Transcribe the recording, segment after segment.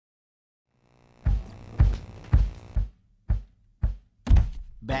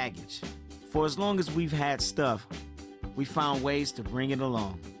Baggage. For as long as we've had stuff, we found ways to bring it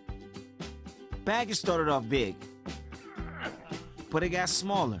along. Baggage started off big, but it got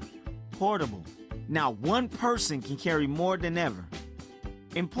smaller, portable. Now one person can carry more than ever.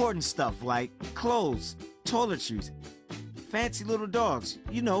 Important stuff like clothes, toiletries, fancy little dogs,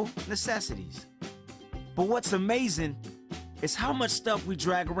 necessities. But what's amazing is how much stuff we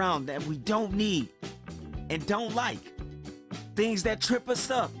drag around that we don't need and don't like. Things that trip us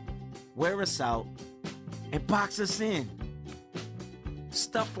up, wear us out, and box us in.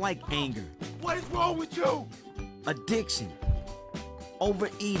 Stuff like anger. What is wrong with you? Addiction,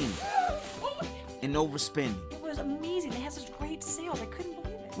 overeating, and overspending. It was amazing. They had such great sales. I couldn't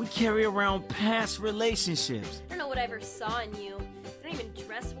believe it. We carry around past relationships, I don't know what I ever saw in you. You don't even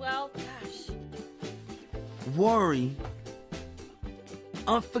dress well. Gosh. worry,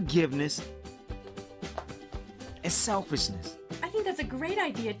 unforgiveness, and selfishness. I think that's a great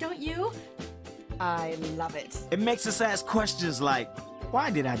idea, don't you? I love it. It makes us ask questions like, why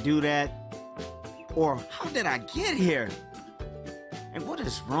did I do that? Or how did I get here? And what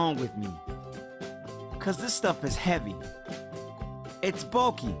is wrong with me? Because this stuff is heavy. It's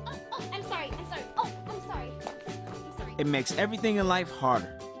bulky. I'm sorry. Oh, I'm sorry. It makes everything in life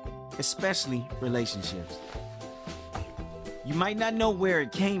harder, especially relationships. You might not know where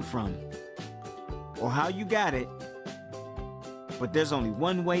it came from or how you got it, but there's only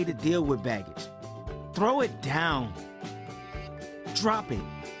one way to deal with baggage. Throw it down. Drop it.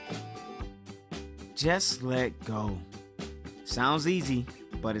 Just let go. Sounds easy,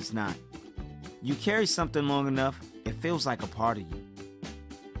 but it's not. You carry something long enough, it feels like a part of you.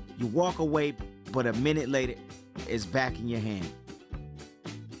 You walk away, but a minute later, it's back in your hand.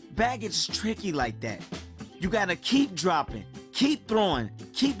 Baggage is tricky like that. You gotta keep dropping, keep throwing,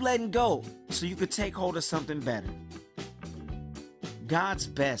 keep letting go, so you could take hold of something better. God's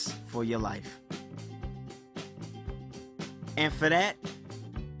best for your life. And for that,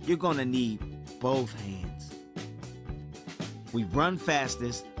 you're gonna need both hands. We run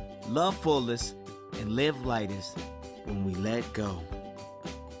fastest, love fullest, and live lightest when we let go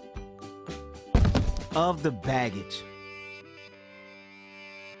of the baggage.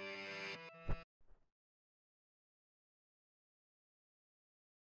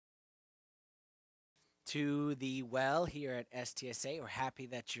 To the well here at STSA. We're happy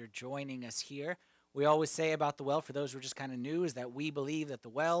that you're joining us here. We always say about the well, for those who are just kind of new, is that we believe that the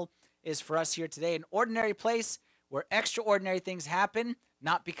well is for us here today, an ordinary place where extraordinary things happen,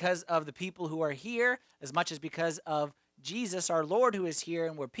 not because of the people who are here, as much as because of Jesus, our Lord, who is here,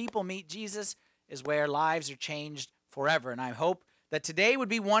 and where people meet Jesus is where lives are changed forever. And I hope that today would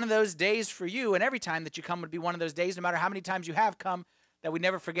be one of those days for you, and every time that you come would be one of those days, no matter how many times you have come, that we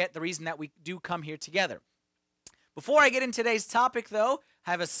never forget the reason that we do come here together. Before I get into today's topic, though,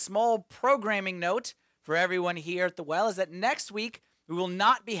 I have a small programming note for everyone here at the well, is that next week we will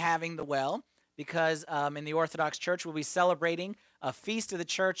not be having the well because in the Orthodox Church we'll be celebrating a feast of the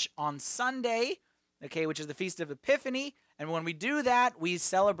church on Sunday, okay, which is the Feast of Epiphany. And when we do that, we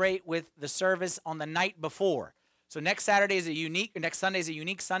celebrate with the service on the night before. So next Sunday is a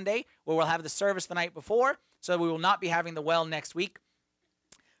unique Sunday where we'll have the service the night before. So we will not be having the well next week.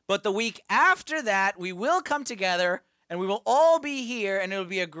 But the week after that, we will come together and we will all be here, and it'll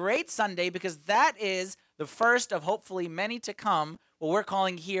be a great Sunday because that is the first of hopefully many to come, what we're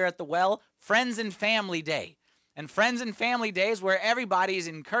calling here at the well, Friends and Family Day. And Friends and Family Day is where everybody is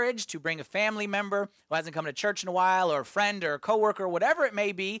encouraged to bring a family member who hasn't come to church in a while, or a friend or a coworker, whatever it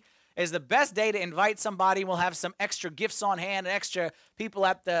may be, is the best day to invite somebody. We'll have some extra gifts on hand and extra people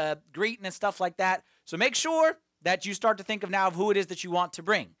at the greeting and stuff like that. So make sure that you start to think of now of who it is that you want to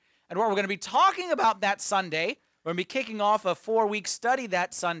bring. And what we're going to be talking about that Sunday, we're going to be kicking off a 4-week study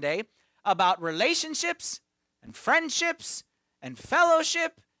that Sunday about relationships and friendships and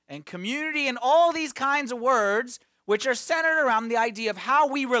fellowship and community and all these kinds of words which are centered around the idea of how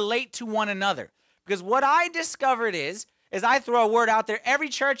we relate to one another. Because what I discovered is I throw a word out there, every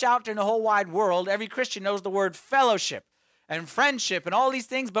church out there in the whole wide world, every Christian knows the word fellowship and friendship and all these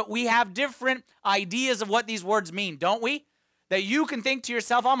things, but we have different ideas of what these words mean, don't we? That you can think to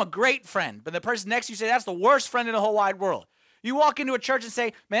yourself, I'm a great friend, but the person next to you say, that's the worst friend in the whole wide world. You walk into a church and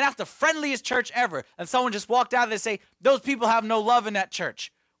say, man, that's the friendliest church ever. And someone just walked out and they say, those people have no love in that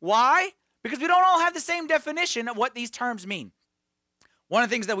church. Why? Because we don't all have the same definition of what these terms mean. One of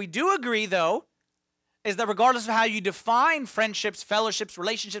the things that we do agree, though, is that regardless of how you define friendships, fellowships,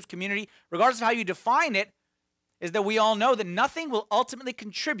 relationships, community, regardless of how you define it, is that we all know that nothing will ultimately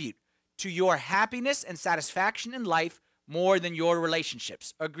contribute to your happiness and satisfaction in life more than your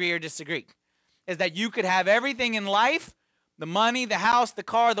relationships. Agree or disagree? Is that you could have everything in life, the money, the house, the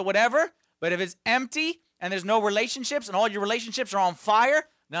car, the whatever. But if it's empty and there's no relationships and all your relationships are on fire,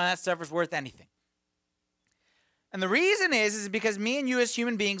 none of that stuff is worth anything. And the reason is because me and you as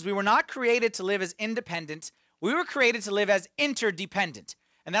human beings, we were not created to live as independent. We were created to live as interdependent.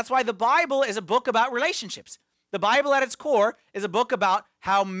 And that's why the Bible is a book about relationships. The Bible at its core is a book about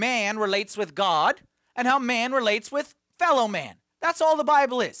how man relates with God and how man relates with fellow man. That's all the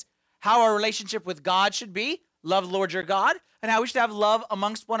Bible is. How our relationship with God should be, love the Lord your God, and how we should have love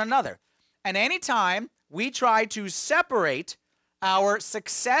amongst one another. And anytime we try to separate our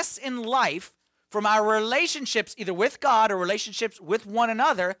success in life from our relationships either with God or relationships with one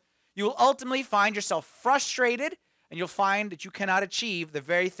another, you will ultimately find yourself frustrated, and you'll find that you cannot achieve the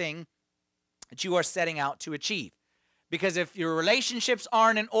very thing that you are setting out to achieve. Because if your relationships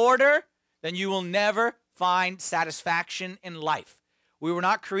aren't in order, then you will never find satisfaction in life. We were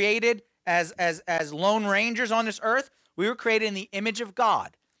not created as lone rangers on this earth. We were created in the image of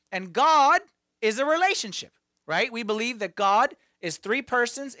God. And God is a relationship, right? We believe that God is three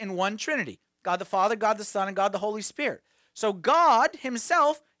persons in one Trinity. God the Father, God the Son, and God the Holy Spirit. So God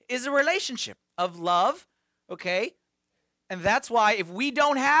himself is a relationship of love, okay? And that's why if we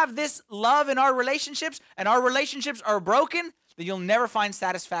don't have this love in our relationships and our relationships are broken, then you'll never find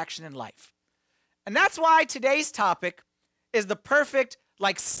satisfaction in life. And that's why today's topic is the perfect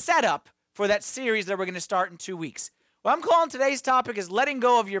setup for that series that we're going to start in 2 weeks. What I'm calling today's topic is letting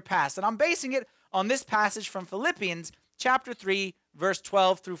go of your past. And I'm basing it on this passage from Philippians chapter 3, verse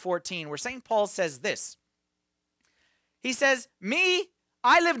 12 through 14, where St. Paul says this. He says,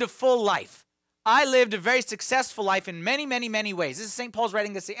 I lived a full life. I lived a very successful life in many, many, many ways. This is St. Paul's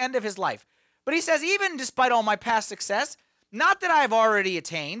writing this at the end of his life. But he says, even despite all my past success, not that I've already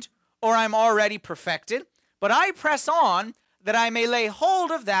attained or I'm already perfected, but I press on that I may lay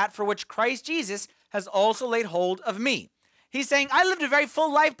hold of that for which Christ Jesus has also laid hold of me. He's saying, I lived a very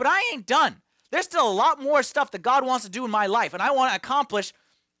full life, but I ain't done. There's still a lot more stuff that God wants to do in my life, and I want to accomplish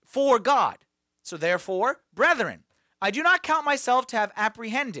for God. So therefore, brethren, I do not count myself to have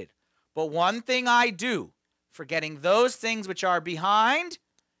apprehended, but one thing I do, forgetting those things which are behind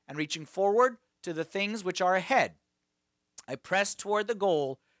and reaching forward to the things which are ahead. I press toward the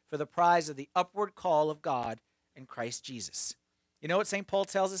goal for the prize of the upward call of God in Christ Jesus. You know what St. Paul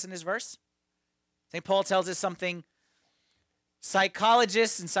tells us in his verse? St. Paul tells us something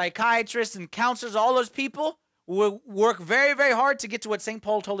psychologists and psychiatrists and counselors, all those people will work very, very hard to get to what St.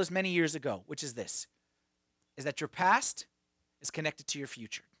 Paul told us many years ago, which is this, is that your past is connected to your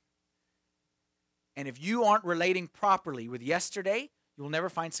future. And if you aren't relating properly with yesterday, you will never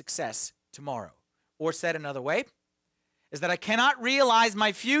find success tomorrow. Or said another way, is that I cannot realize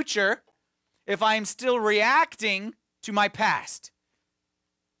my future if I am still reacting to my past.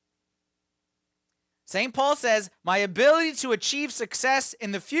 St. Paul says, my ability to achieve success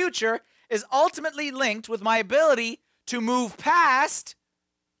in the future is ultimately linked with my ability to move past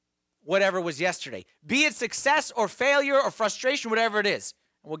whatever was yesterday, be it success or failure or frustration, whatever it is.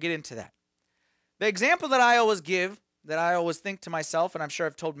 And we'll get into that. The example that I always give, that I always think to myself, and I'm sure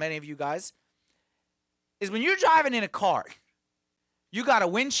I've told many of you guys, is when you're driving in a car, you got a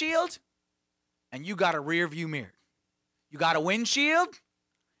windshield and you got a rear view mirror. You got a windshield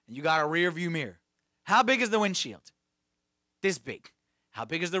and you got a rear view mirror. How big is the windshield? This big. How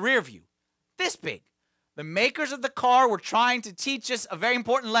big is the rear view? This big. The makers of the car were trying to teach us a very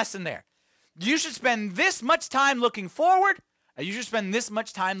important lesson there. You should spend this much time looking forward, and you should spend this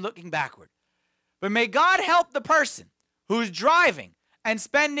much time looking backward. But may God help the person who's driving and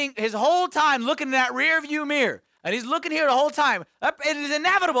spending his whole time looking in that rear view mirror, and he's looking here the whole time. It is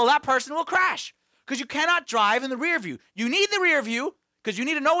inevitable that person will crash because you cannot drive in the rear view. You need the rear view because you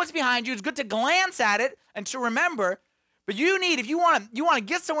need to know what's behind you. It's good to glance at it and to remember. But you need, if you want to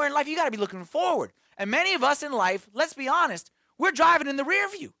get somewhere in life, you got to be looking forward. And many of us in life, let's be honest, we're driving in the rear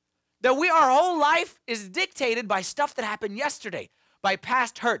view. That our whole life is dictated by stuff that happened yesterday, by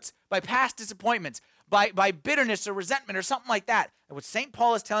past hurts, by past disappointments, by bitterness or resentment or something like that. And what St.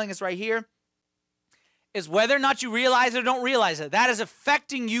 Paul is telling us right here is whether or not you realize it or don't realize it, that is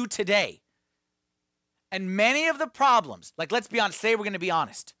affecting you today. And many of the problems, like let's be honest, today we're going to be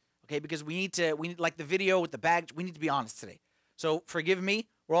honest, okay? Because we need like the video with the bag, we need to be honest today. So forgive me,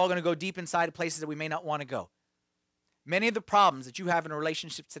 we're all going to go deep inside places that we may not want to go. Many of the problems that you have in a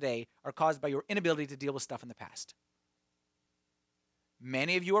relationship today are caused by your inability to deal with stuff in the past.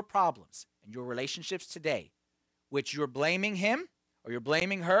 Many of your problems in your relationships today, which you're blaming him, or you're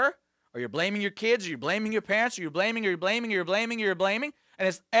blaming her, or you're blaming your kids, or you're blaming your parents, or you're blaming, and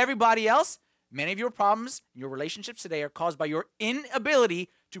it's everybody else. Many of your problems in your relationships today are caused by your inability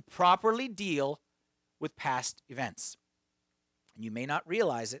to properly deal with past events. And you may not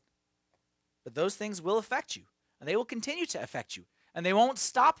realize it, but those things will affect you, and they will continue to affect you. And they won't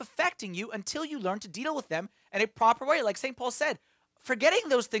stop affecting you until you learn to deal with them in a proper way. Like St. Paul said, forgetting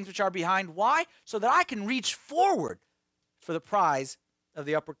those things which are behind. Why? So that I can reach forward for the prize of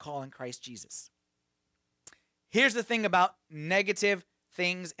the upward call in Christ Jesus. Here's the thing about negative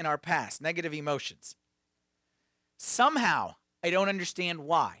things in our past, negative emotions. Somehow, I don't understand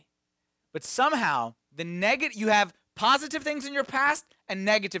why, but somehow you have positive things in your past and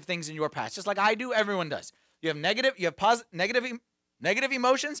negative things in your past, just like I do, everyone does. You have negative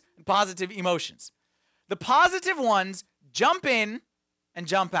emotions and positive emotions. The positive ones jump in and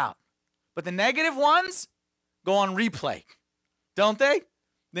jump out, but the negative ones go on replay, don't they?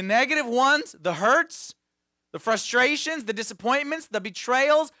 The negative ones, the hurts, the frustrations, the disappointments, the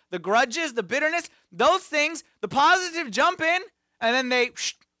betrayals, the grudges, the bitterness, those things, the positive jump in and then they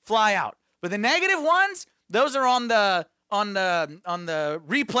fly out. But the negative ones, those are on the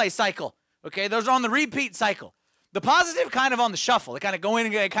replay cycle. Okay, those are on the repeat cycle. The positive kind of on the shuffle. They kind of go in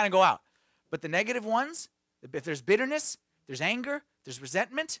and they kind of go out. But the negative ones, if there's bitterness, there's anger, there's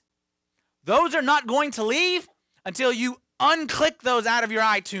resentment, those are not going to leave until you unclick those out of your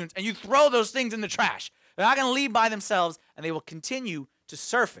iTunes and you throw those things in the trash. They're not going to leave by themselves, and they will continue to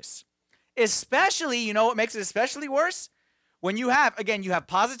surface. Especially, you know what makes it especially worse? When you have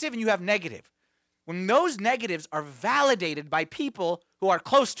positive and you have negative. When those negatives are validated by people who are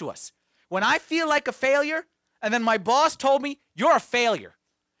close to us. When I feel like a failure, and then my boss told me, you're a failure,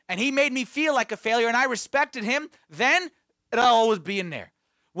 and he made me feel like a failure, and I respected him, then it'll always be in there.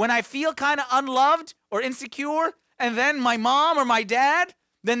 When I feel kind of unloved or insecure, and then my mom or my dad,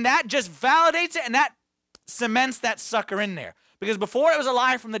 then that just validates it, and that cements that sucker in there. Because before it was a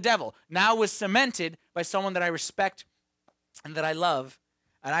lie from the devil, now it was cemented by someone that I respect and that I love.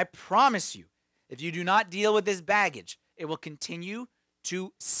 And I promise you, if you do not deal with this baggage, it will continue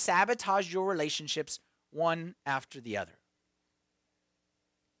to sabotage your relationships one after the other.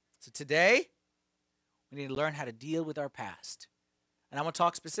 So today, we need to learn how to deal with our past. And I'm going to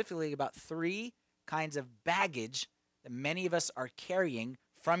talk specifically about 3 kinds of baggage that many of us are carrying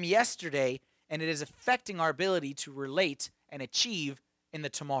from yesterday, and it is affecting our ability to relate and achieve in the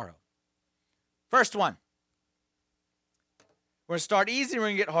tomorrow. First one. We're going to start easy, we're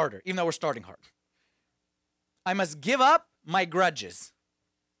going to get harder, even though we're starting hard. I must give up my grudges.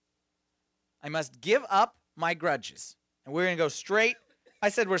 I must give up my grudges. And we're going to go straight. I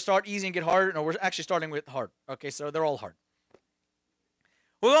said we're start easy and get harder. No, we're actually starting with hard. Okay, so they're all hard.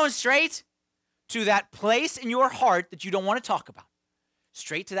 We're going straight to that place in your heart that you don't want to talk about.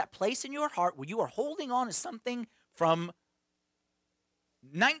 Straight to that place in your heart where you are holding on to something from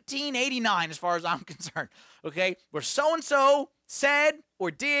 1989 as far as I'm concerned, okay? Where so-and-so said or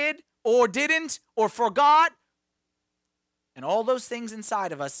did or didn't or forgot, and all those things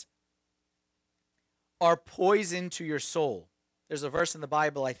inside of us are poison to your soul. There's a verse in the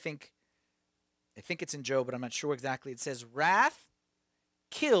Bible, I think it's in Job, but I'm not sure exactly. It says, wrath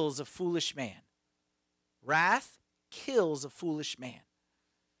kills a foolish man. Wrath kills a foolish man.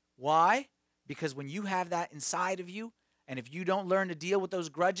 Why? Because when you have that inside of you, and if you don't learn to deal with those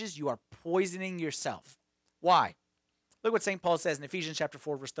grudges, you are poisoning yourself. Why? Look what St. Paul says in Ephesians chapter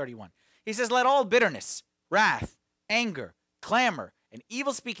 4, verse 31. He says, let all bitterness, wrath, anger, clamor, and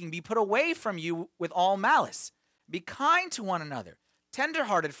evil speaking be put away from you with all malice. Be kind to one another,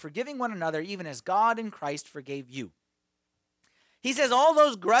 tenderhearted, forgiving one another, even as God in Christ forgave you. He says all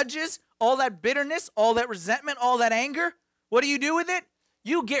those grudges, all that bitterness, all that resentment, all that anger, what do you do with it?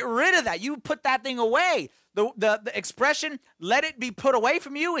 You get rid of that. You put that thing away. The expression, let it be put away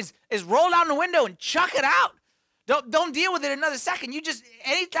from you, is roll down the window and chuck it out. Don't deal with it another second. You just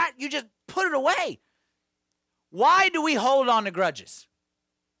put it away. Why do we hold on to grudges?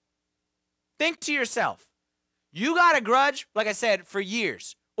 Think to yourself. You got a grudge, like I said, for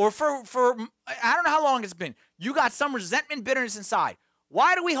years. Or for I don't know how long it's been. You got some resentment, bitterness inside.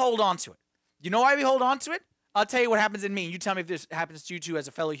 Why do we hold on to it? You know why we hold on to it? I'll tell you what happens in me. You tell me if this happens to you too as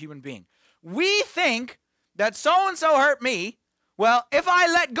a fellow human being. We think that so-and-so hurt me. Well, if I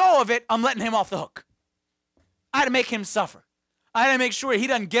let go of it, I'm letting him off the hook. I had to make him suffer. I had to make sure he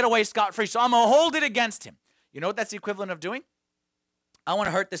doesn't get away scot-free, so I'm going to hold it against him. You know what that's the equivalent of doing? I want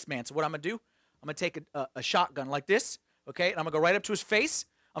to hurt this man, so what I'm going to do, I'm going to take a shotgun like this, okay, and I'm going to go right up to his face.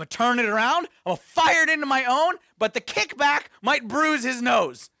 I'm going to turn it around. I'm going to fire it into my own, but the kickback might bruise his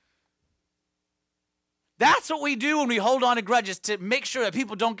nose. That's what we do when we hold on to grudges, to make sure that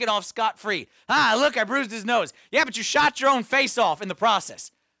people don't get off scot-free. Look, I bruised his nose. Yeah, but you shot your own face off in the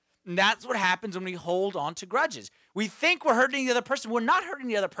process. And that's what happens when we hold on to grudges. We think we're hurting the other person. We're not hurting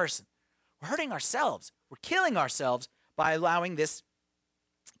the other person. We're hurting ourselves. We're killing ourselves by allowing this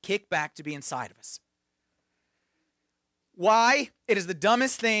kickback to be inside of us. Why? It is the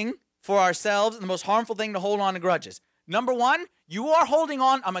dumbest thing for ourselves and the most harmful thing to hold on to grudges. Number one, you are holding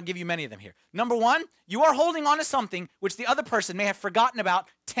on. I'm going to give you many of them here. Number one, you are holding on to something which the other person may have forgotten about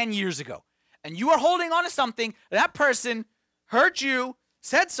 10 years ago. And you are holding on to something that person hurt you,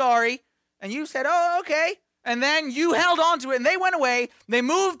 said sorry, and you said, oh, okay. And then you held on to it, and they went away. They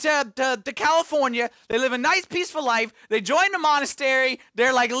moved to California. They live a nice, peaceful life. They joined a monastery.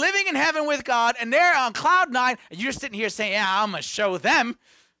 They're like living in heaven with God, and they're on cloud nine. And you're sitting here saying, yeah, I'm going to show them.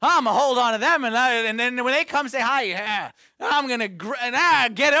 I'm going to hold on to them. And then when they come say hi, yeah, I'm going to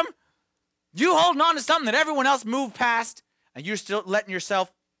get them. You holding on to something that everyone else moved past, and you're still letting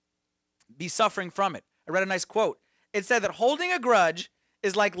yourself be suffering from it. I read a nice quote. It said that holding a grudge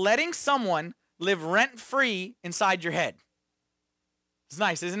is like letting someone live rent-free inside your head. It's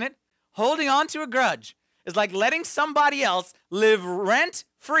nice, isn't it? Holding on to a grudge is like letting somebody else live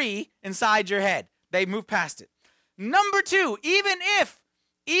rent-free inside your head. They move past it. Number two, even if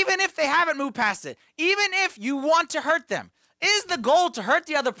they haven't moved past it, even if you want to hurt them, is the goal to hurt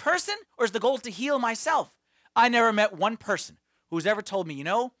the other person, or is the goal to heal myself? I never met one person who's ever told me,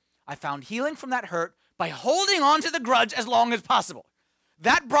 I found healing from that hurt by holding on to the grudge as long as possible.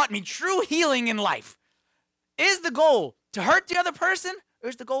 That brought me true healing in life. Is the goal to hurt the other person, or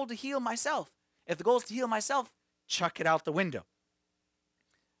is the goal to heal myself? If the goal is to heal myself, chuck it out the window.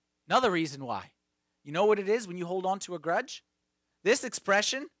 Another reason why. You know what it is when you hold on to a grudge? This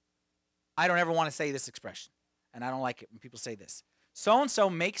expression, I don't ever want to say this expression, and I don't like it when people say this. So-and-so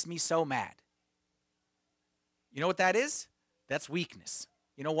makes me so mad. You know what that is? That's weakness.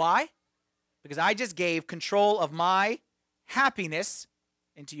 You know why? Because I just gave control of my happiness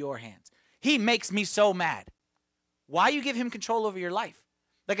into your hands. He makes me so mad. Why you give him control over your life?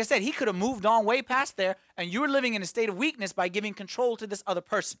 Like I said, he could have moved on way past there, and you were living in a state of weakness by giving control to this other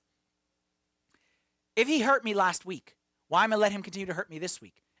person. If he hurt me last week, why am I let him continue to hurt me this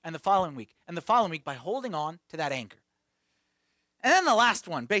week and the following week and the following week by holding on to that anger? And then the last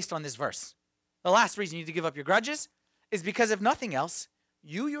one, based on this verse, the last reason you need to give up your grudges is because, if nothing else,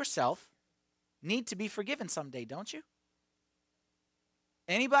 you yourself need to be forgiven someday, don't you?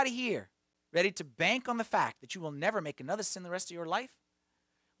 Anybody here ready to bank on the fact that you will never make another sin the rest of your life?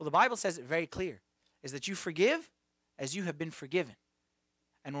 Well, the Bible says it very clear, is that you forgive as you have been forgiven.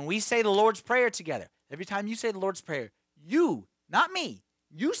 And when we say the Lord's Prayer together, every time you say the Lord's Prayer, you, not me,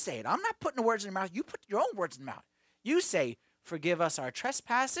 you say it. I'm not putting the words in your mouth. You put your own words in the mouth. You say, forgive us our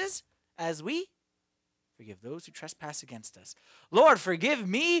trespasses as we forgive those who trespass against us. Lord, forgive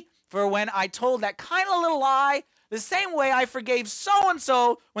me for when I told that kind of little lie the same way I forgave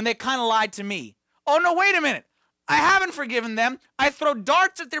so-and-so when they kind of lied to me. Oh, no, wait a minute. I haven't forgiven them. I throw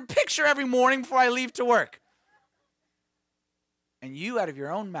darts at their picture every morning before I leave to work. And you, out of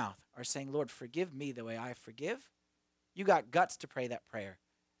your own mouth, are saying, Lord, forgive me the way I forgive. You got guts to pray that prayer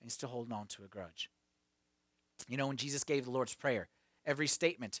and still holding on to a grudge. When Jesus gave the Lord's Prayer, every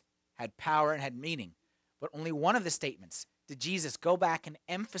statement had power and had meaning. But only one of the statements did Jesus go back and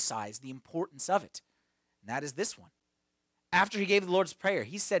emphasize the importance of it. And that is this one. After he gave the Lord's Prayer,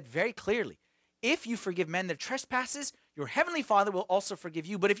 he said very clearly, if you forgive men their trespasses, your heavenly Father will also forgive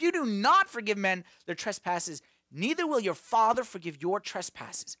you. But if you do not forgive men their trespasses, neither will your Father forgive your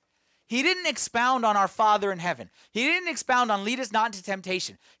trespasses. He didn't expound on our Father in heaven. He didn't expound on lead us not into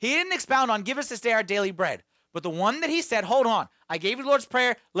temptation. He didn't expound on give us this day our daily bread. But the one that he said, hold on, I gave you the Lord's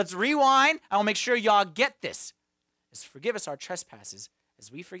Prayer. Let's rewind. I will make sure y'all get this. Is forgive us our trespasses as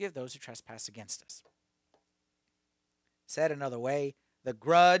we forgive those who trespass against us. Said another way, the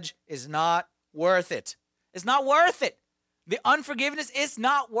grudge is not worth it. It's not worth it. The unforgiveness is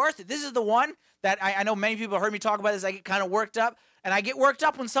not worth it. This is the one that I know many people heard me talk about this. I get kind of worked up. And I get worked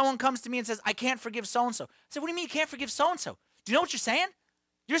up when someone comes to me and says, I can't forgive so-and-so. I said, what do you mean you can't forgive so-and-so? Do you know what you're saying?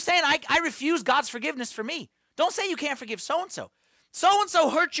 You're saying I refuse God's forgiveness for me. Don't say you can't forgive so-and-so.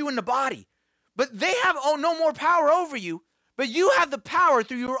 So-and-so hurt you in the body, but they have no more power over you, but you have the power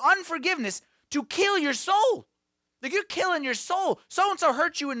through your unforgiveness to kill your soul. Like, you're killing your soul. So-and-so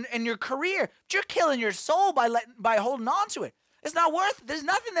hurt you in your career, but you're killing your soul by holding on to it. It's not worth it. There's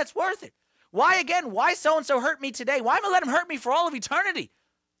nothing that's worth it. Why so-and-so hurt me today? Why am I going to let him hurt me for all of eternity?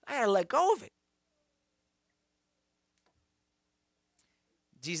 I got to let go of it.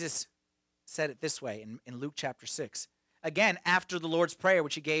 Jesus said it this way in Luke chapter 6. Again, after the Lord's Prayer,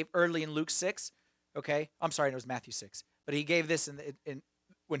 which he gave early in Luke 6. Okay? I'm sorry, it was Matthew 6. But he gave this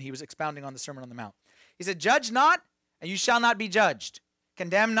when he was expounding on the Sermon on the Mount. He said, judge not, and you shall not be judged.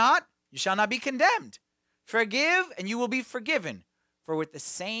 Condemn not, you shall not be condemned. Forgive, and you will be forgiven. For with the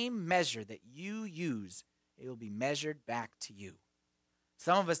same measure that you use, it will be measured back to you.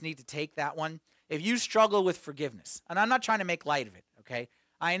 Some of us need to take that one. If you struggle with forgiveness, and I'm not trying to make light of it, okay?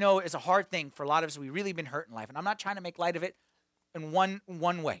 I know it's a hard thing for a lot of us. We've really been hurt in life, and I'm not trying to make light of it in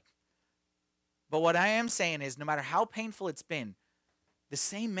one way. But what I am saying is no matter how painful it's been, the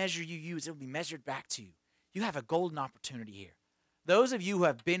same measure you use, it will be measured back to you. You have a golden opportunity here. Those of you who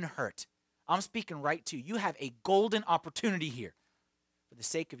have been hurt, I'm speaking right to you. You have a golden opportunity here for the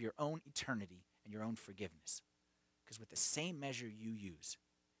sake of your own eternity and your own forgiveness. Because with the same measure you use,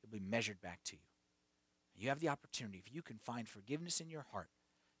 it will be measured back to you. You have the opportunity, if you can find forgiveness in your heart,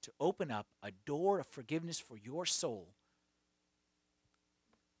 to open up a door of forgiveness for your soul.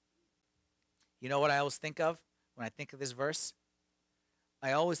 You know what I always think of when I think of this verse?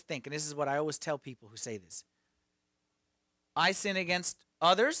 I always think, and this is what I always tell people who say this, I sin against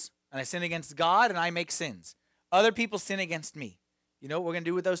others, and I sin against God, and I make sins. Other people sin against me. You know what we're going to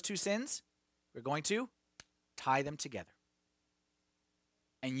do with those two sins? We're going to tie them together.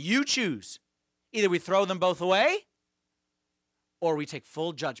 And you choose. Either we throw them both away, or we take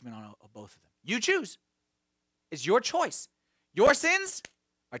full judgment on both of them. You choose. It's your choice. Your sins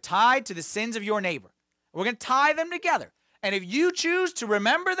are tied to the sins of your neighbor. We're going to tie them together. And if you choose to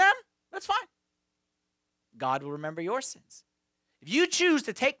remember them, that's fine. God will remember your sins. If you choose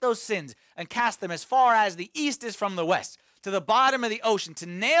to take those sins and cast them as far as the east is from the west, to the bottom of the ocean, to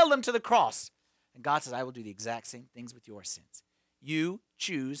nail them to the cross, and God says, I will do the exact same things with your sins. You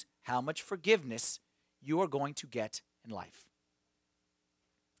choose how much forgiveness you are going to get in life.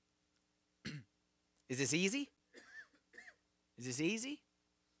 Is this easy? Is this easy?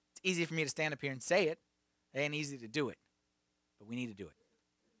 It's easy for me to stand up here and say it. It ain't easy to do it. But we need to do it.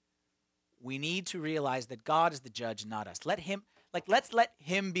 We need to realize that God is the judge, not us. Let's let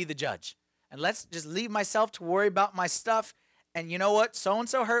him be the judge. And let's just leave myself to worry about my stuff. And you know what?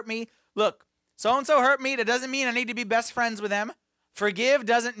 So-and-so hurt me. Look, so-and-so hurt me. That doesn't mean I need to be best friends with them. Forgive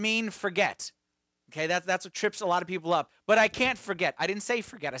doesn't mean forget. Okay, that's what trips a lot of people up. But I can't forget. I didn't say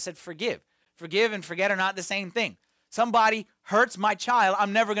forget. I said forgive. Forgive and forget are not the same thing. Somebody hurts my child,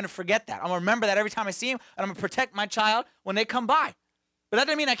 I'm never going to forget that. I'm going to remember that every time I see him, and I'm going to protect my child when they come by. But that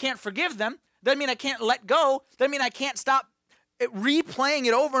doesn't mean I can't forgive them. Doesn't mean I can't let go. Doesn't mean I can't stop replaying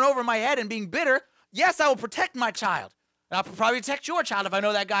it over and over in my head and being bitter. Yes, I will protect my child. And I'll probably protect your child if I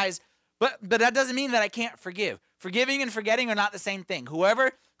know that guy's. But that doesn't mean that I can't forgive. Forgiving and forgetting are not the same thing.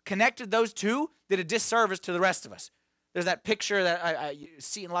 Whoever connected those two did a disservice to the rest of us. There's that picture that I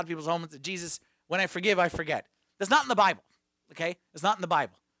see in a lot of people's homes that Jesus, when I forgive, I forget. That's not in the Bible, okay? It's not in the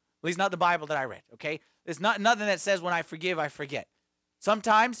Bible. At least not the Bible that I read, okay? There's nothing that says when I forgive, I forget.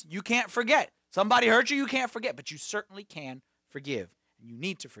 Sometimes you can't forget. Somebody hurt you, you can't forget, but you certainly can forgive, and you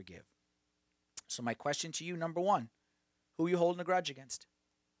need to forgive. So my question to you, number one, who are you holding a grudge against?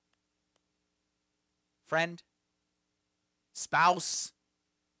 Friend? Spouse?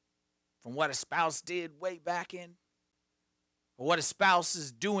 From what a spouse did way back in? Or what a spouse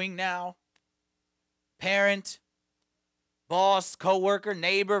is doing now? Parent? Boss, coworker,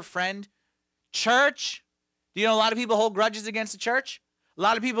 neighbor, friend, church. Do you know a lot of people hold grudges against the church? A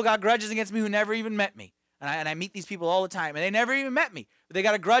lot of people got grudges against me who never even met me. And I meet these people all the time, and they never even met me. But they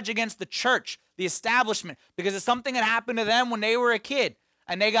got a grudge against the church, the establishment, because it's something that happened to them when they were a kid,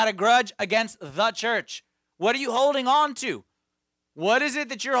 and they got a grudge against the church. What are you holding on to? What is it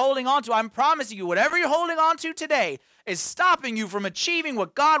that you're holding on to? I'm promising you, whatever you're holding on to today is stopping you from achieving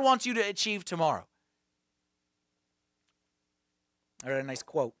what God wants you to achieve tomorrow. I read a nice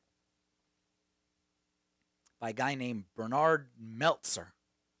quote by a guy named Bernard Meltzer.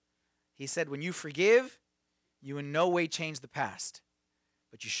 He said, when you forgive, you in no way change the past,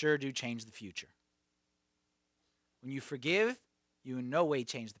 but you sure do change the future. When you forgive, you in no way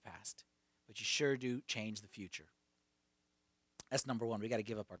change the past, but you sure do change the future. That's number one. We got to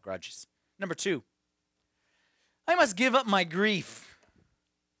give up our grudges. Number two, I must give up my grief.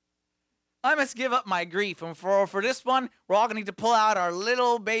 I must give up my grief. And for this one, we're all going to need to pull out our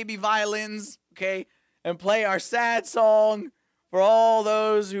little baby violins, okay, and play our sad song for all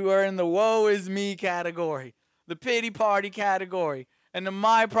those who are in the woe is me category, the pity party category, and the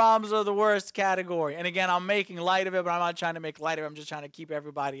my problems are the worst category. And again, I'm making light of it, but I'm not trying to make light of it. I'm just trying to keep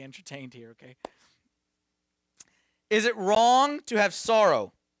everybody entertained here, okay? Is it wrong to have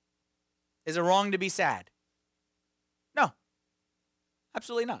sorrow? Is it wrong to be sad? No.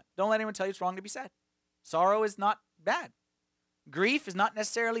 Absolutely not. Don't let anyone tell you it's wrong to be sad. Sorrow is not bad. Grief is not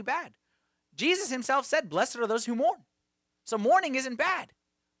necessarily bad. Jesus himself said, blessed are those who mourn. So mourning isn't bad.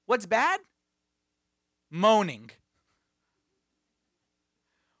 What's bad? Moaning.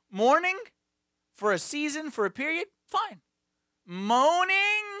 Mourning for a season, for a period, fine.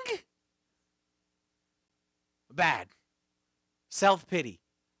 Moaning bad. Self-pity.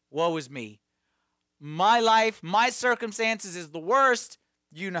 Woe is me. My life, my circumstances is the worst.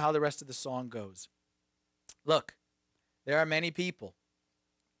 You know how the rest of the song goes. Look, there are many people,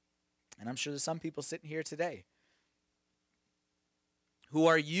 and I'm sure there's some people sitting here today, who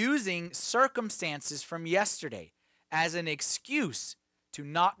are using circumstances from yesterday as an excuse to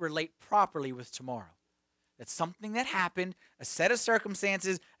not relate properly with tomorrow. That's something that happened, a set of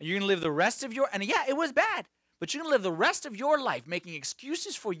circumstances, and you're going to live the rest of and yeah, it was bad, but you're going to live the rest of your life making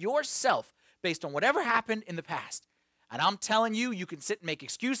excuses for yourself based on whatever happened in the past. And I'm telling you, you can sit and make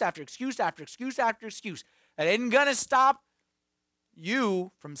excuse after excuse after excuse after excuse. That isn't going to stop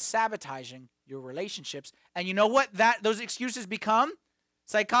you from sabotaging your relationships. And you know what those excuses become?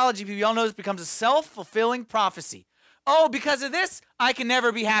 Psychology, people, you all know this becomes a self-fulfilling prophecy. Oh, because of this, I can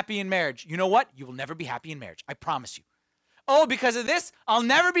never be happy in marriage. You know what? You will never be happy in marriage. I promise you. Oh, because of this, I'll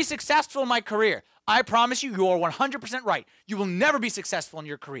never be successful in my career. I promise you, you are 100% right. You will never be successful in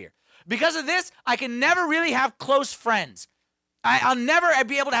your career. Because of this, I can never really have close friends. I'll never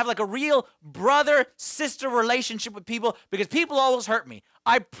be able to have like a real brother-sister relationship with people because people always hurt me.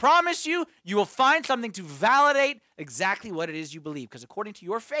 I promise you, you will find something to validate exactly what it is you believe. Because according to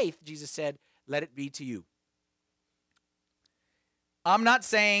your faith, Jesus said, let it be to you. I'm not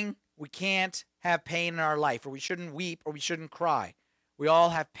saying we can't have pain in our life, or we shouldn't weep, or we shouldn't cry. We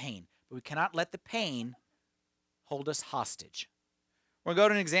all have pain, but we cannot let the pain hold us hostage. We're going to go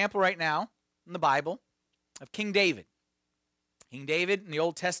to an example right now in the Bible of King David. King David in the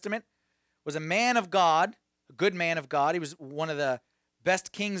Old Testament was a man of God, a good man of God. He was one of the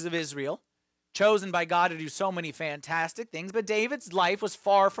best kings of Israel, chosen by God to do so many fantastic things, but David's life was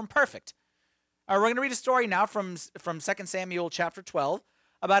far from perfect. We're going to read a story now from 2 Samuel chapter 12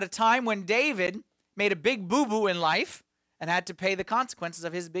 about a time when David made a big boo-boo in life and had to pay the consequences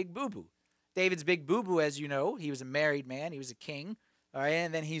of his big boo-boo. David's big boo-boo, as you know, he was a married man, he was a king, all right,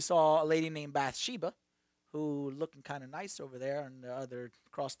 and then he saw a lady named Bathsheba, who looking kind of nice over there on the other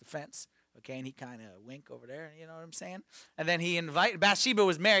across the fence, okay, and he kind of wink over there, you know what I'm saying? And then Bathsheba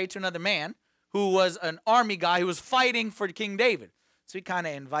was married to another man who was an army guy who was fighting for King David. So he kind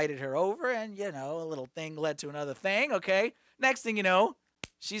of invited her over, and, you know, a little thing led to another thing, okay? Next thing you know,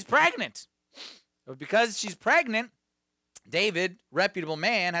 she's pregnant. But because she's pregnant, David, reputable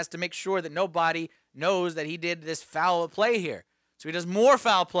man, has to make sure that nobody knows that he did this foul play here. So he does more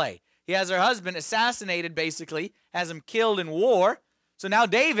foul play. He has her husband assassinated, basically, has him killed in war. So now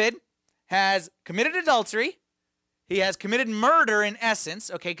David has committed adultery. He has committed murder in essence,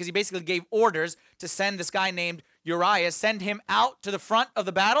 okay, because he basically gave orders to send this guy named Uriah, send him out to the front of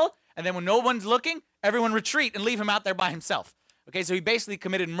the battle, and then when no one's looking, everyone retreat and leave him out there by himself. Okay, so he basically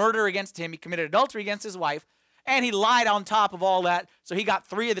committed murder against him. He committed adultery against his wife, and he lied on top of all that. So he got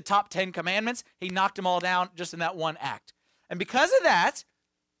 3 of the top 10 commandments. He knocked them all down just in that one act. And because of that,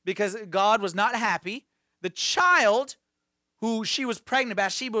 because God was not happy, the child who she was pregnant,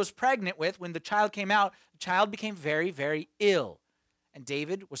 Bathsheba was pregnant with, when the child came out, the child became very, very ill. And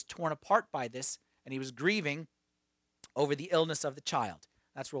David was torn apart by this, and he was grieving over the illness of the child.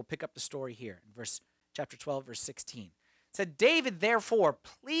 That's where we'll pick up the story here in chapter 12, verse 16. It said, David therefore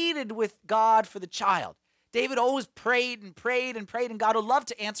pleaded with God for the child. David always prayed and prayed and prayed, and God would love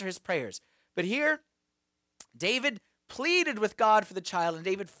to answer his prayers. But here, David pleaded with God for the child, and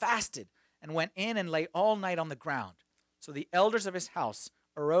David fasted and went in and lay all night on the ground. So the elders of his house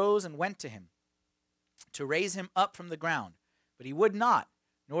arose and went to him to raise him up from the ground. But he would not,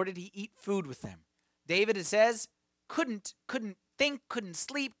 nor did he eat food with them. David, it says, couldn't think, couldn't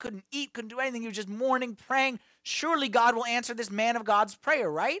sleep, couldn't eat, couldn't do anything. He was just mourning, praying. Surely God will answer this man of God's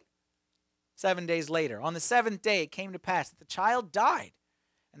prayer, right? 7 days later, on the 7th day, it came to pass that the child died.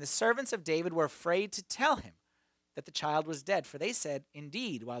 And the servants of David were afraid to tell him that the child was dead. For they said,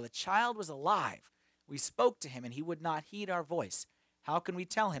 indeed, while the child was alive, we spoke to him, and he would not heed our voice. How can we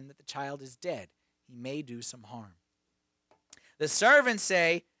tell him that the child is dead? He may do some harm. The servants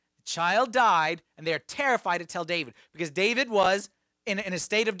say, the child died, and they are terrified to tell David, because David was in a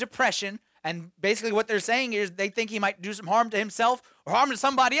state of depression, and basically what they're saying is they think he might do some harm to himself or harm to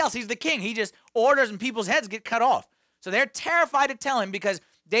somebody else. He's the king. He just orders and people's heads get cut off. So they're terrified to tell him because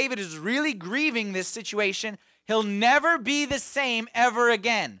David is really grieving this situation. He'll never be the same ever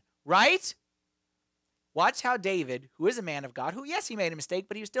again, right? Watch how David, who is a man of God, who, yes, he made a mistake,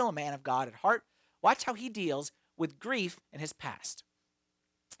 but he was still a man of God at heart. Watch how he deals with grief in his past.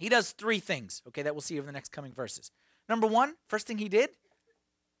 He does 3 things, okay, that we'll see over the next coming verses. Number 1, first thing he did,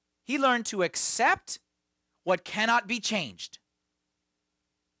 he learned to accept what cannot be changed.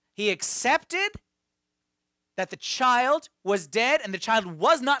 He accepted that the child was dead and the child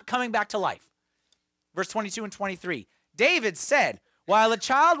was not coming back to life. verse 22 and 23. David said, while a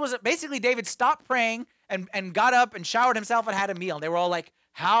child was, basically David stopped praying and got up and showered himself and had a meal. And they were all like,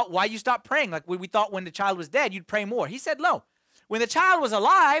 why you stop praying? Like we thought when the child was dead, you'd pray more. He said, no, when the child was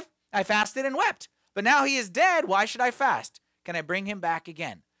alive, I fasted and wept. But now he is dead, why should I fast? Can I bring him back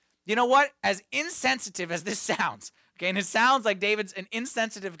again? You know what? As insensitive as this sounds, okay, and it sounds like David's an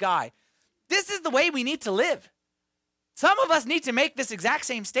insensitive guy, this is the way we need to live. Some of us need to make this exact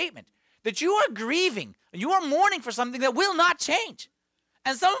same statement, that you are grieving, you are mourning for something that will not change.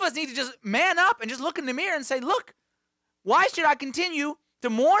 And some of us need to just man up and just look in the mirror and say, look, why should I continue to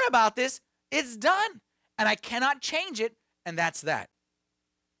mourn about this? It's done, and I cannot change it, and that's that.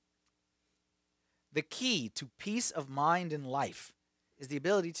 The key to peace of mind in life is the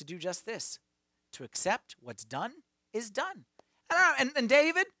ability to do just this, to accept what's done is done. And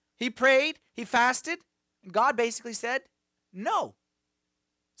David, he prayed, he fasted, and God basically said, no.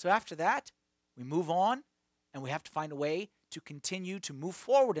 So after that, we move on, and we have to find a way to continue to move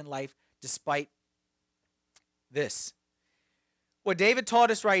forward in life despite this. What David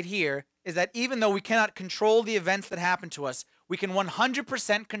taught us right here is that even though we cannot control the events that happen to us, we can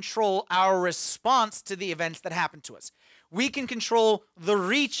 100% control our response to the events that happen to us. We can control the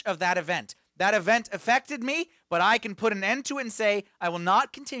reach of that event. That event affected me, but I can put an end to it and say, I will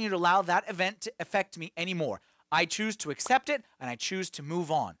not continue to allow that event to affect me anymore. I choose to accept it, and I choose to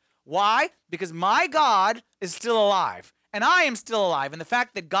move on. Why? Because my God is still alive, and I am still alive. And the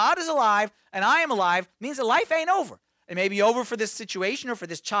fact that God is alive and I am alive means that life ain't over. It may be over for this situation or for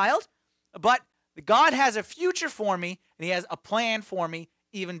this child, but God has a future for me, and he has a plan for me,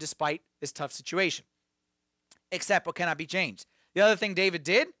 even despite this tough situation. Except what cannot be changed. The other thing David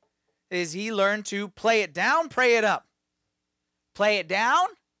did is he learned to play it down, pray it up. Play it down,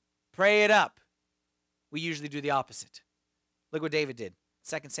 pray it up. We usually do the opposite. Look what David did.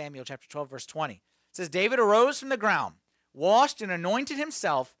 2 Samuel chapter 12, verse 20. It says, David arose from the ground, washed and anointed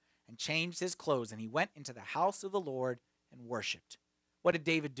himself, and changed his clothes, and he went into the house of the Lord and worshipped. What did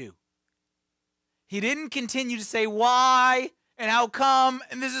David do? He didn't continue to say why and how come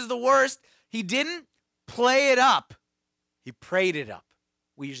and this is the worst. He didn't play it up. He prayed it up.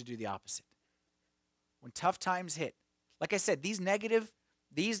 We usually do the opposite. When tough times hit, like I said,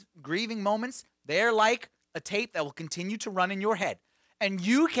 these grieving moments, they're like a tape that will continue to run in your head. And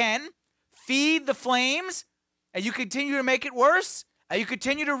you can feed the flames, and you continue to make it worse, and you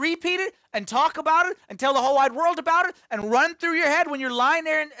continue to repeat it and talk about it and tell the whole wide world about it and run through your head when you're lying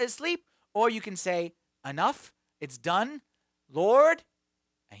there asleep. Or you can say, enough, it's done, Lord,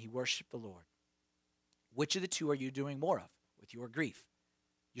 and he worshiped the Lord. Which of the two are you doing more of with your grief?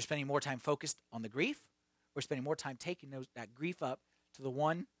 You're spending more time focused on the grief, or spending more time taking that grief up to the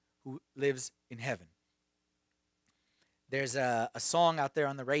one who lives in heaven? There's a song out there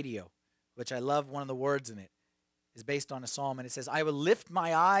on the radio, which I love. One of the words in it is based on a psalm, and it says, I will lift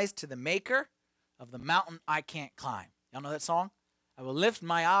my eyes to the maker of the mountain I can't climb. Y'all know that song? I will lift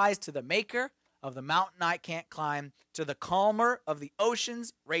my eyes to the maker of the mountain I can't climb, to the calmer of the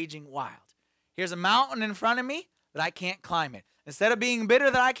oceans raging wild. Here's a mountain in front of me that I can't climb it. Instead of being bitter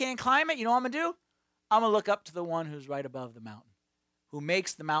that I can't climb it, you know what I'm going to do? I'm going to look up to the one who's right above the mountain, who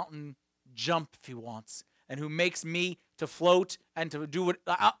makes the mountain jump if he wants, and who makes me to float and to do what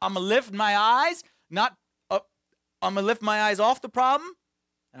I'm going to lift my eyes, not up. I'm going to lift my eyes off the problem,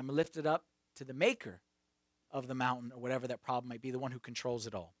 and I'm going to lift it up to the maker of the mountain, or whatever that problem might be, the one who controls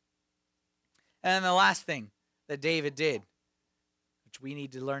it all. And the last thing that David did, which we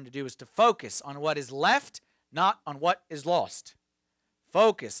need to learn to do, is to focus on what is left, not on what is lost.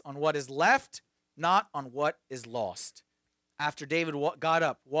 Focus on what is left, not on what is lost. After David got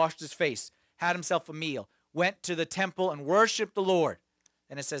up, washed his face, had himself a meal, went to the temple and worshiped the Lord.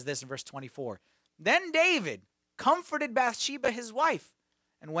 And it says this in verse 24. Then David comforted Bathsheba, his wife,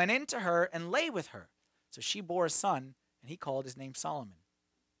 and went in to her and lay with her. So she bore a son, and he called his name Solomon.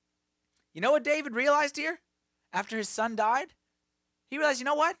 You know what David realized here? After his son died, he realized, you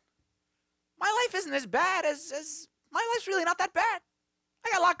know what? My life isn't as bad as my life's really not that bad. I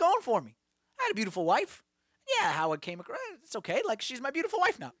got a lot going for me. I had a beautiful wife. Yeah, how it came across, it's okay. Like, she's my beautiful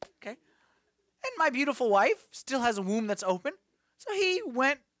wife now, okay? And my beautiful wife still has a womb that's open. So he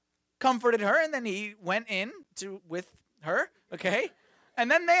went, comforted her, and then he went in with her, okay? And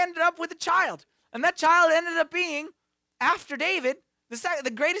then they ended up with a child. And that child ended up being, after David,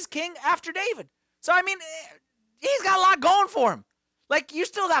 the greatest king after David. So, I mean, he's got a lot going for him. Like, you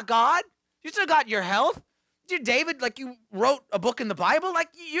still got God. You still got your health. You're David, like, you wrote a book in the Bible. Like,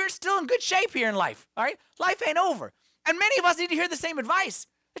 you're still in good shape here in life, all right? Life ain't over. And many of us need to hear the same advice,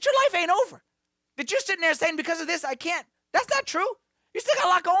 that your life ain't over. That you're sitting there saying, because of this, I can't. That's not true. You still got a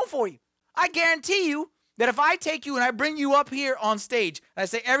lot going for you. I guarantee you that if I take you and I bring you up here on stage and I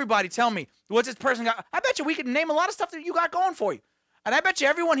say, everybody tell me, what's this person got? I bet you we could name a lot of stuff that you got going for you. And I bet you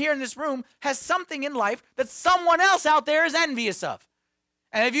everyone here in this room has something in life that someone else out there is envious of.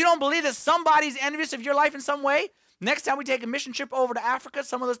 And if you don't believe that somebody's envious of your life in some way, next time we take a mission trip over to Africa,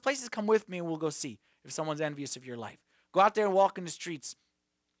 some of those places, come with me and we'll go see if someone's envious of your life. Go out there and walk in the streets.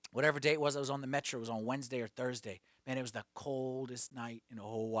 Whatever day it was on the metro, it was on Wednesday or Thursday. Man, it was the coldest night in the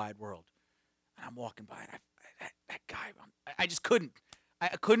whole wide world. And I'm walking by, and that guy, I just couldn't. I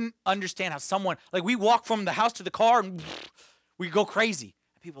couldn't understand how someone, like we walk from the house to the car, and we go crazy.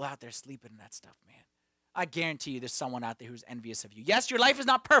 And people out there sleeping and that stuff, man. I guarantee you there's someone out there who's envious of you. Yes, your life is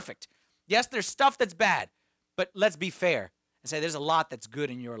not perfect. Yes, there's stuff that's bad. But let's be fair and say there's a lot that's good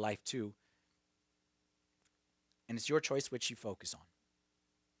in your life too. And it's your choice which you focus on.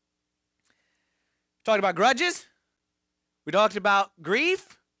 Talked about grudges. We talked about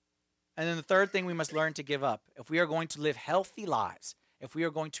grief. And then the third thing we must learn to give up. If we are going to live healthy lives, if we are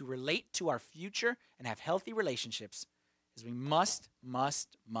going to relate to our future and have healthy relationships, is we must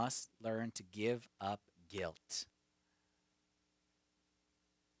learn to give up guilt.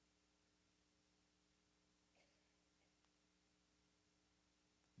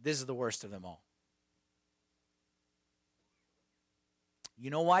 This is the worst of them all. You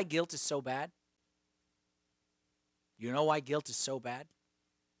know why guilt is so bad? You know why guilt is so bad?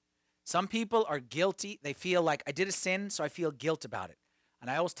 Some people are guilty. They feel like, I did a sin, so I feel guilt about it.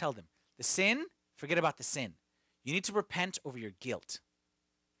 And I always tell them, the sin, forget about the sin. You need to repent over your guilt.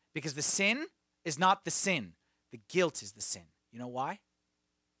 Because the sin is not the sin. The guilt is the sin. You know why?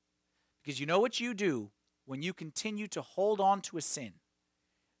 Because you know what you do when you continue to hold on to a sin?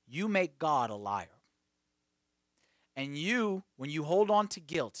 You make God a liar. And you, when you hold on to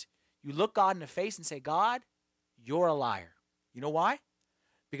guilt, you look God in the face and say, God, you're a liar. You know why?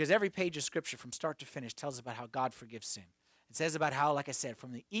 Because every page of Scripture from start to finish tells about how God forgives sin. It says about how, like I said,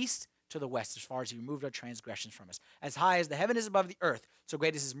 from the east to the west, as far as he removed our transgressions from us. As high as the heaven is above the earth, so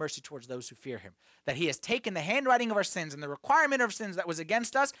great is his mercy towards those who fear him. That he has taken the handwriting of our sins and the requirement of sins that was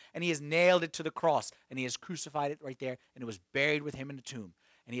against us, and he has nailed it to the cross, and he has crucified it right there, and it was buried with him in the tomb.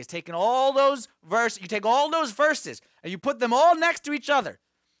 And he has taken all those verses, you take all those verses, and you put them all next to each other,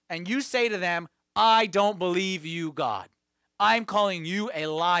 and you say to them, I don't believe you, God. I'm calling you a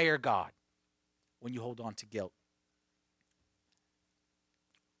liar, God, when you hold on to guilt.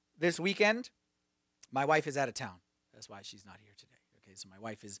 This weekend, my wife is out of town. That's why she's not here today. Okay, so my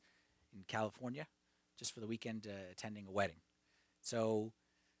wife is in California just for the weekend attending a wedding. So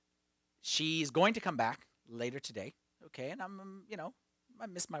she's going to come back later today, okay, and I'm, I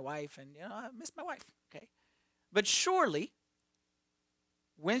miss my wife, and, I miss my wife, okay? But surely,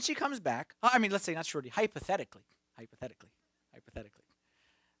 when she comes back, let's say not surely, hypothetically.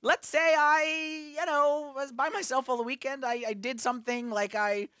 Let's say I, was by myself all the weekend. I did something like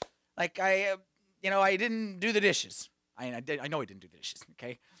I didn't do the dishes. I know I didn't do the dishes,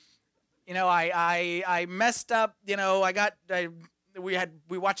 okay? I messed up,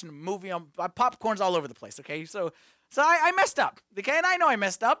 we watching a movie, popcorn's all over the place, okay? So I messed up, okay? And I know I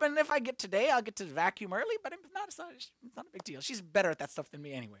messed up, and if I get today, I'll get to vacuum early, but it's not a big deal. She's better at that stuff than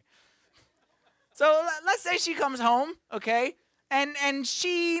me anyway. So let's say she comes home, okay, and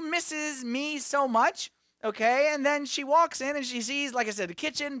she misses me so much, okay, and then she walks in and she sees, like I said, the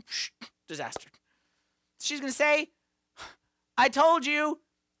kitchen, disaster. She's going to say, I told you,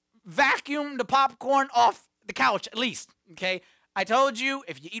 vacuum the popcorn off the couch at least, okay? I told you,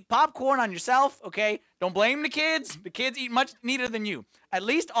 if you eat popcorn on yourself, okay, don't blame the kids. The kids eat much neater than you. At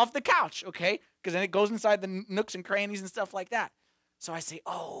least off the couch, okay? Because then it goes inside the nooks and crannies and stuff like that. So I say,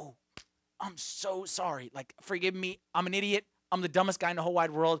 oh, I'm so sorry. Like, forgive me. I'm an idiot. I'm the dumbest guy in the whole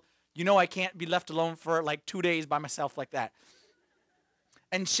wide world. I can't be left alone for like 2 days by myself like that.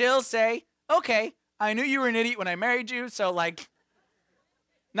 And she'll say, okay, I knew you were an idiot when I married you, so like,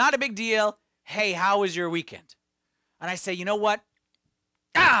 not a big deal. Hey, how was your weekend? And I say, you know what?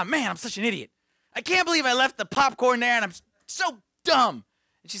 Man, I'm such an idiot. I can't believe I left the popcorn there, and I'm so dumb.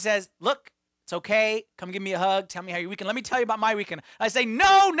 And she says, look, it's okay. Come give me a hug. Tell me how your weekend. Let me tell you about my weekend. I say,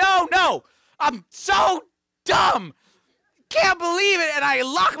 no. I'm so dumb. Can't believe it. And I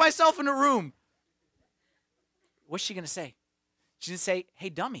lock myself in a room. What's she going to say? She's going to say, hey,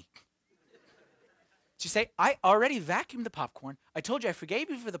 dummy. She'd say, I already vacuumed the popcorn. I told you I forgave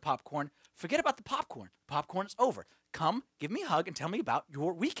you for the popcorn. Forget about the popcorn. Popcorn is over. Come, give me a hug, and tell me about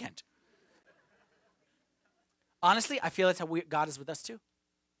your weekend. Honestly, I feel that's how God is with us too.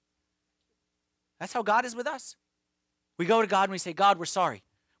 That's how God is with us. We go to God and we say, God, we're sorry.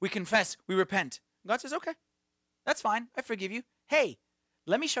 We confess. We repent. God says, okay, that's fine. I forgive you. Hey,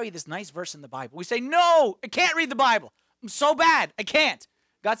 let me show you this nice verse in the Bible. We say, no, I can't read the Bible. I'm so bad. I can't.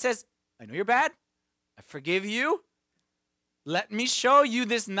 God says, I know you're bad. I forgive you. Let me show you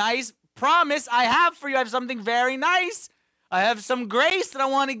this nice promise I have for you. I have something very nice. I have some grace that I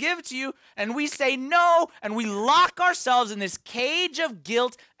want to give to you. And we say no, and we lock ourselves in this cage of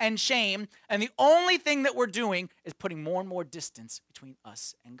guilt and shame. And the only thing that we're doing is putting more and more distance between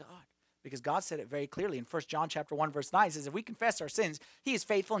us and God. Because God said it very clearly in 1 John chapter 1, verse 9. It says, if we confess our sins, he is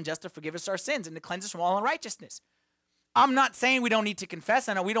faithful and just to forgive us our sins and to cleanse us from all unrighteousness. I'm not saying we don't need to confess.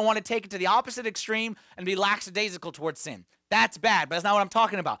 I know we don't want to take it to the opposite extreme and be lackadaisical towards sin. That's bad, but that's not what I'm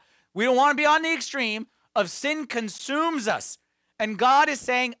talking about. We don't want to be on the extreme of sin consumes us. And God is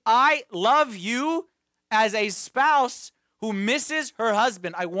saying, I love you as a spouse who misses her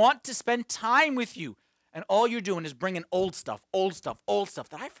husband. I want to spend time with you. And all you're doing is bringing old stuff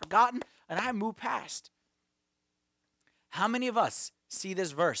that I've forgotten and I moved past. How many of us see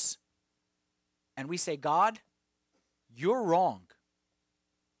this verse and we say, God, you're wrong.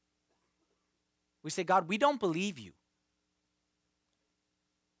 We say, God, we don't believe you.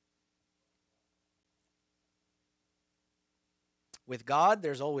 With God,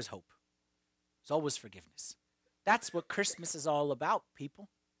 there's always hope. There's always forgiveness. That's what Christmas is all about, people.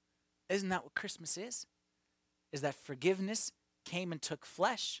 Isn't that what Christmas is? Is that forgiveness came and took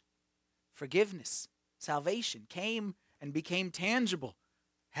flesh. Forgiveness, salvation came and became tangible.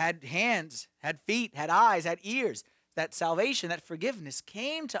 Had hands, had feet, had eyes, had ears. That salvation, that forgiveness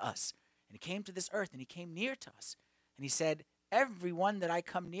came to us. And he came to this earth and he came near to us. And he said, everyone that I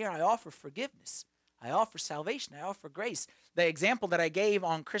come near, I offer forgiveness. I offer salvation. I offer grace. The example that I gave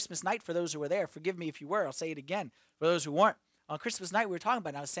on Christmas night for those who were there, forgive me if you were, I'll say it again for those who weren't. On Christmas night we were talking about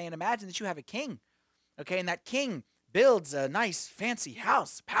it, and I was saying, imagine that you have a king, okay, and that king builds a nice fancy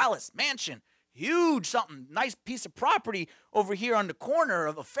house, palace, mansion, huge something, nice piece of property over here on the corner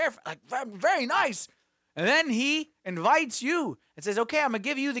of a fair, like very nice. And then he invites you and says, okay, I'm going to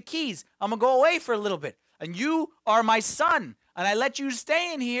give you the keys. I'm going to go away for a little bit. And you are my son. And I let you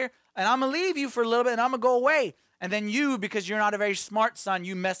stay in here. And I'm going to leave you for a little bit. And I'm going to go away. And then you, because you're not a very smart son,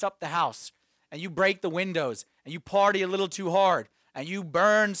 you mess up the house. And you break the windows. And you party a little too hard. And you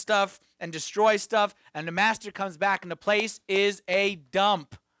burn stuff and destroy stuff. And the master comes back and the place is a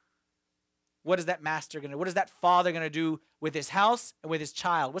dump. What is that master going to do? What is that father going to do with his house and with his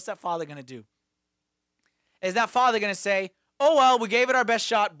child? What's that father going to do? Is that father going to say, oh, well, we gave it our best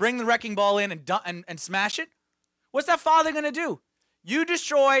shot, bring the wrecking ball in and smash it? What's that father going to do? You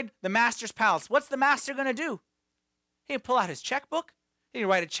destroyed the master's palace. What's the master going to do? He'll pull out his checkbook. He'll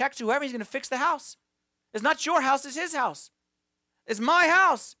write a check to whoever. He's going to fix the house. It's not your house, it's his house. It's my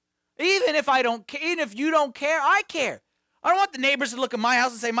house. Even if you don't care, I care. I don't want the neighbors to look at my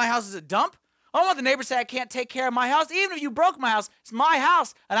house and say my house is a dump. I don't want the neighbors to say I can't take care of my house. Even if you broke my house, it's my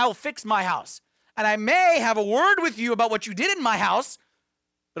house, and I will fix my house. And I may have a word with you about what you did in my house,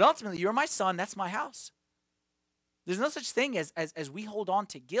 but ultimately, you're my son. That's my house. There's no such thing as we hold on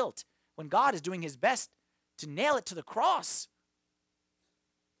to guilt when God is doing his best to nail it to the cross.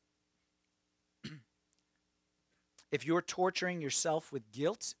 If you're torturing yourself with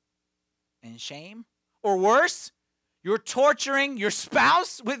guilt and shame, or worse, you're torturing your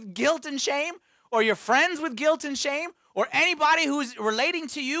spouse with guilt and shame, or your friends with guilt and shame, or anybody who's relating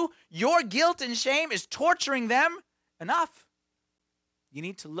to you, your guilt and shame is torturing them, enough. You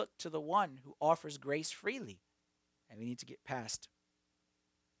need to look to the one who offers grace freely. And we need to get past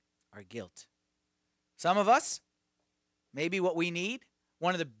our guilt. Some of us, maybe what we need,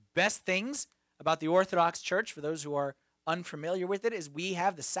 one of the best things about the Orthodox Church, for those who are unfamiliar with it, is we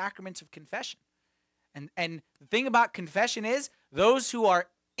have the sacraments of confession. And the thing about confession is those who are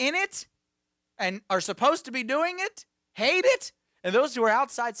in it and are supposed to be doing it, hate it. And those who are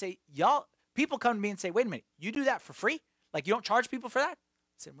outside say, y'all, people come to me and say, wait a minute, you do that for free? Like you don't charge people for that?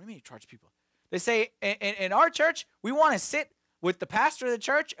 I said, what do you mean you charge people? They say, in our church, we want to sit with the pastor of the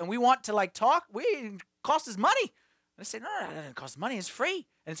church and we want to like talk. It costs us money. And I say, no, it doesn't cost money. It's free.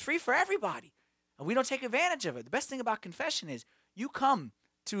 And it's free for everybody. And we don't take advantage of it. The best thing about confession is you come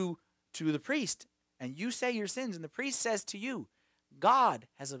to the priest and you say your sins and the priest says to you, God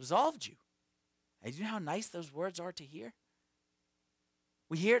has absolved you. And you know how nice those words are to hear?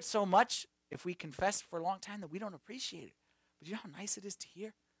 We hear it so much if we confess for a long time that we don't appreciate it. But you know how nice it is to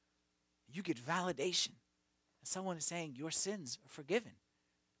hear? You get validation. And someone is saying your sins are forgiven.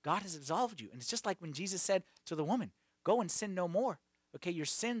 God has absolved you. And it's just like when Jesus said to the woman, go and sin no more. Okay, your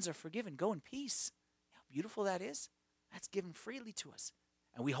sins are forgiven. Go in peace. How beautiful that is. That's given freely to us.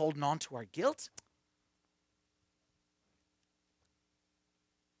 And we holding on to our guilt.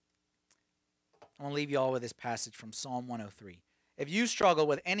 I want to leave you all with this passage from Psalm 103. If you struggle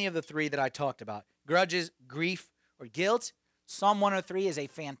with any of the three that I talked about, grudges, grief, or guilt, Psalm 103 is a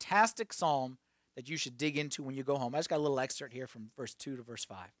fantastic psalm that you should dig into when you go home. I just got a little excerpt here from verse 2 to verse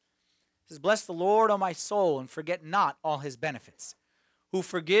 5. It says, "Bless the Lord, O my soul, and forget not all his benefits, who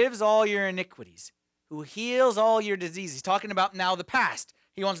forgives all your iniquities, who heals all your diseases." He's talking about now the past.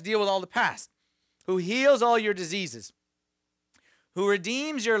 He wants to deal with all the past. "Who heals all your diseases, who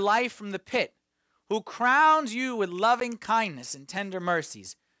redeems your life from the pit, who crowns you with loving kindness and tender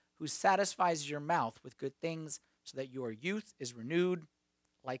mercies, who satisfies your mouth with good things so that your youth is renewed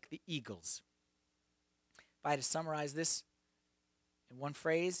like the eagles." If I had to summarize this in one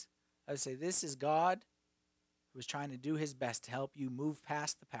phrase, I would say this is God who is trying to do his best to help you move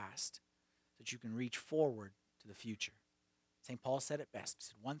past the past so that you can reach forward to the future. St. Paul said it best. He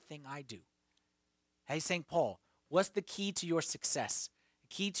said, "One thing I do." Hey, St. Paul, what's the key to your success? The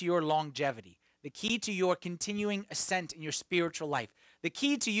key to your longevity? The key to your continuing ascent in your spiritual life? The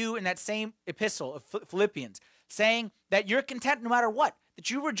key to you in that same epistle of Philippians, saying that you're content no matter what, that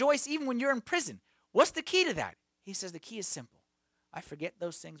you rejoice even when you're in prison. What's the key to that? He says the key is simple. I forget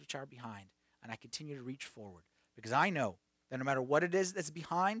those things which are behind, and I continue to reach forward, because I know that no matter what it is that's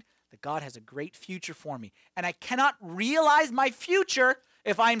behind, that God has a great future for me. And I cannot realize my future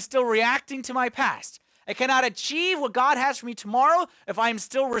if I'm still reacting to my past. I cannot achieve what God has for me tomorrow if I'm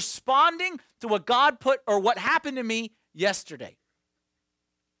still responding to what God put or what happened to me yesterday.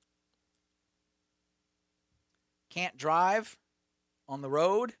 Can't drive on the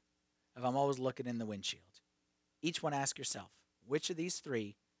road if I'm always looking in the windshield. Each one, ask yourself, which of these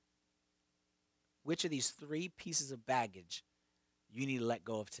three pieces of baggage you need to let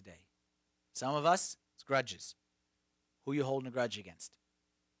go of today? Some of us, it's grudges. Who are you holding a grudge against?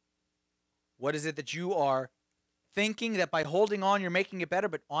 What is it that you are thinking that by holding on you're making it better,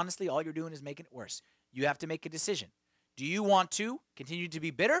 but honestly all you're doing is making it worse? You have to make a decision. Do you want to continue to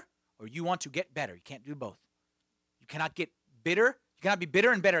be bitter, or you want to get better? You can't do both. You cannot get bitter. You cannot be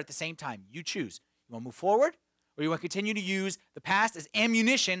bitter and better at the same time. You choose. You want to move forward, or you want to continue to use the past as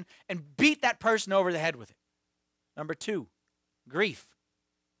ammunition and beat that person over the head with it? Number 2, grief.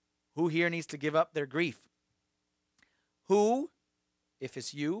 Who here needs to give up their grief? Who, if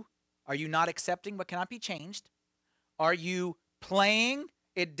it's you, are you not accepting what cannot be changed? Are you playing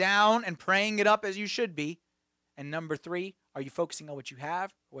it down and praying it up as you should be? And number 3, are you focusing on what you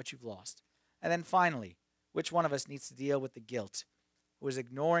have or what you've lost? And then finally, which one of us needs to deal with the guilt who is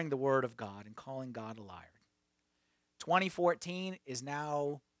ignoring the word of God and calling God a liar? 2014 is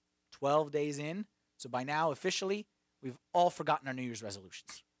now 12 days in. So by now, officially, we've all forgotten our New Year's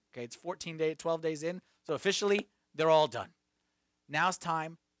resolutions. Okay, it's 12 days in. So officially, they're all done. Now it's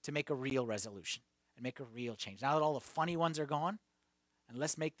time to make a real resolution and make a real change. Now that all the funny ones are gone, and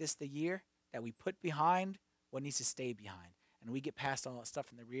let's make this the year that we put behind what needs to stay behind. And we get past all that stuff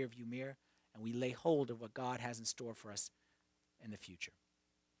in the rear view mirror, and we lay hold of what God has in store for us in the future.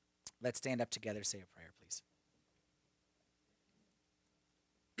 Let's stand up together, say a prayer, please.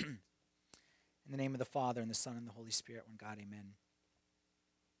 In the name of the Father, and the Son, and the Holy Spirit, one God, amen.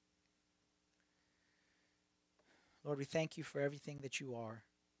 Lord, we thank you for everything that you are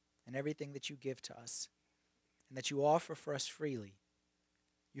and everything that you give to us and that you offer for us freely.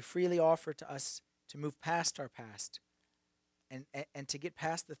 You freely offer to us to move past our past and to get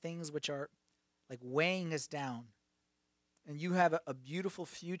past the things which are like weighing us down. And you have a beautiful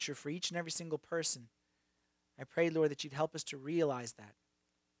future for each and every single person. I pray, Lord, that you'd help us to realize that.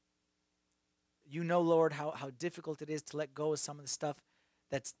 You know, Lord, how difficult it is to let go of some of the stuff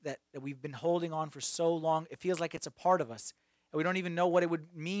that we've been holding on for so long. It feels like it's a part of us, and we don't even know what it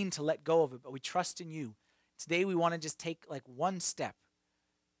would mean to let go of it, but we trust in you. Today we want to just take like one step.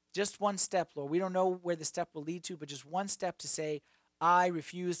 Just one step, Lord. We don't know where the step will lead to, but just one step to say, I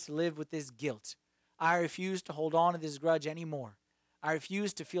refuse to live with this guilt. I refuse to hold on to this grudge anymore. I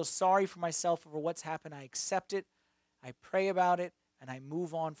refuse to feel sorry for myself over what's happened. I accept it. I pray about it, and I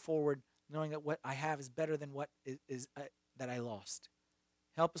move on forward, knowing that what I have is better than what is that I lost.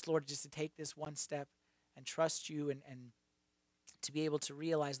 Help us, Lord, just to take this one step and trust you and to be able to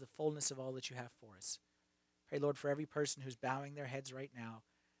realize the fullness of all that you have for us. Pray, Lord, for every person who's bowing their heads right now,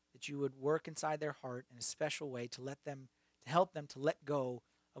 that you would work inside their heart in a special way to help them to let go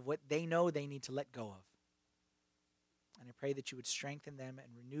of what they know they need to let go of. And I pray that you would strengthen them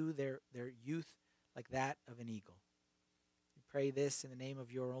and renew their youth like that of an eagle. We pray this in the name of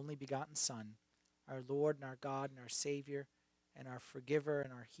your only begotten Son, our Lord and our God and our Savior and our forgiver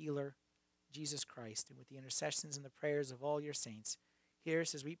and our healer, Jesus Christ, and with the intercessions and the prayers of all your saints. Hear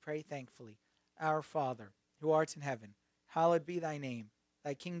us as we pray thankfully. Our Father, who art in heaven, hallowed be thy name.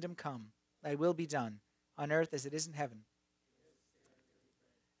 Thy kingdom come, thy will be done, on earth as it is in heaven.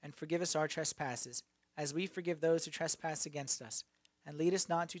 and forgive us our trespasses, as we forgive those who trespass against us. And lead us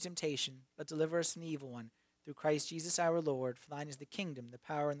not into temptation, but deliver us from the evil one. Through Christ Jesus our Lord, for thine is the kingdom, the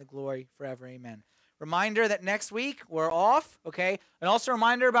power, and the glory forever. Amen. Reminder that next week we're off, okay? And also a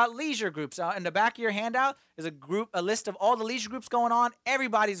reminder about leisure groups. In the back of your handout is a list of all the leisure groups going on.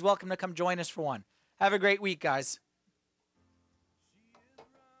 Everybody's welcome to come join us for one. Have a great week, guys.